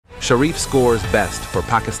Sharif scores best for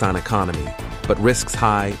Pakistan economy, but risks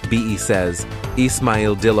high, BE says.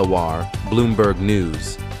 Ismail Dilawar, Bloomberg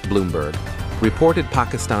News, Bloomberg, reported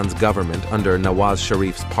Pakistan's government under Nawaz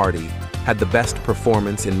Sharif's party had the best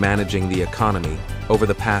performance in managing the economy over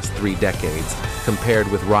the past 3 decades compared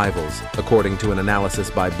with rivals, according to an analysis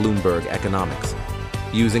by Bloomberg Economics.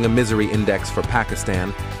 Using a misery index for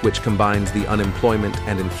Pakistan, which combines the unemployment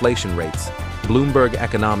and inflation rates, Bloomberg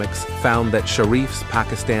Economics found that Sharif's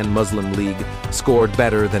Pakistan Muslim League scored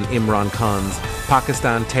better than Imran Khan's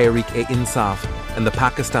Pakistan Tehreek-e-Insaf and the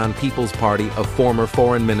Pakistan People's Party of former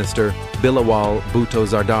Foreign Minister Bilawal Bhutto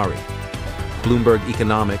Zardari. Bloomberg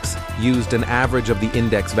Economics used an average of the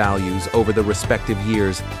index values over the respective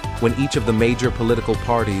years when each of the major political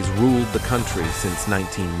parties ruled the country since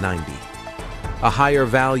 1990. A higher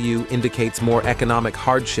value indicates more economic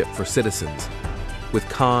hardship for citizens. With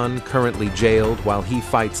Khan currently jailed while he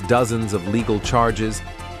fights dozens of legal charges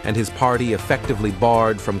and his party effectively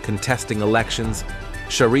barred from contesting elections,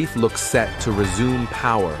 Sharif looks set to resume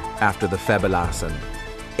power after the February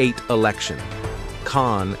 8 election.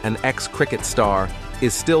 Khan, an ex-cricket star,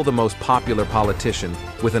 is still the most popular politician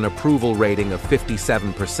with an approval rating of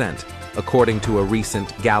 57%, according to a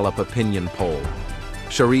recent Gallup opinion poll.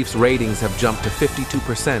 Sharif's ratings have jumped to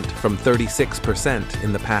 52% from 36%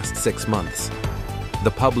 in the past 6 months. The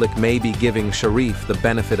public may be giving Sharif the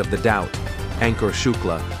benefit of the doubt, Ankur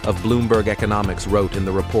Shukla of Bloomberg Economics wrote in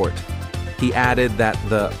the report. He added that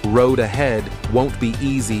the road ahead won't be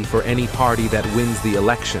easy for any party that wins the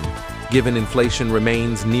election, given inflation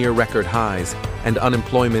remains near record highs and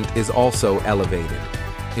unemployment is also elevated.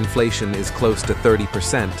 Inflation is close to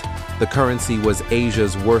 30%. The currency was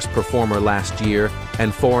Asia's worst performer last year,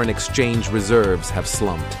 and foreign exchange reserves have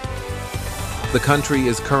slumped. The country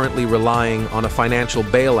is currently relying on a financial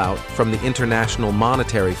bailout from the International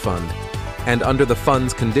Monetary Fund, and under the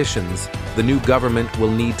fund's conditions, the new government will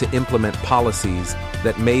need to implement policies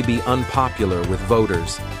that may be unpopular with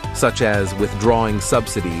voters, such as withdrawing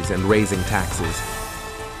subsidies and raising taxes.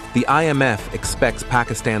 The IMF expects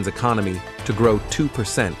Pakistan's economy to grow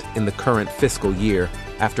 2% in the current fiscal year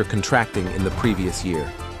after contracting in the previous year.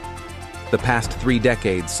 The past 3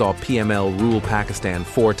 decades saw PML rule Pakistan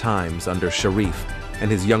 4 times under Sharif and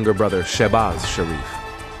his younger brother Shehbaz Sharif.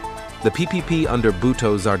 The PPP under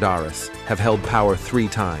Bhutto Zardaris have held power 3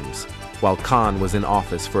 times, while Khan was in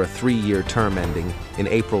office for a 3-year term ending in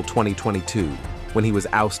April 2022, when he was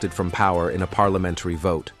ousted from power in a parliamentary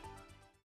vote.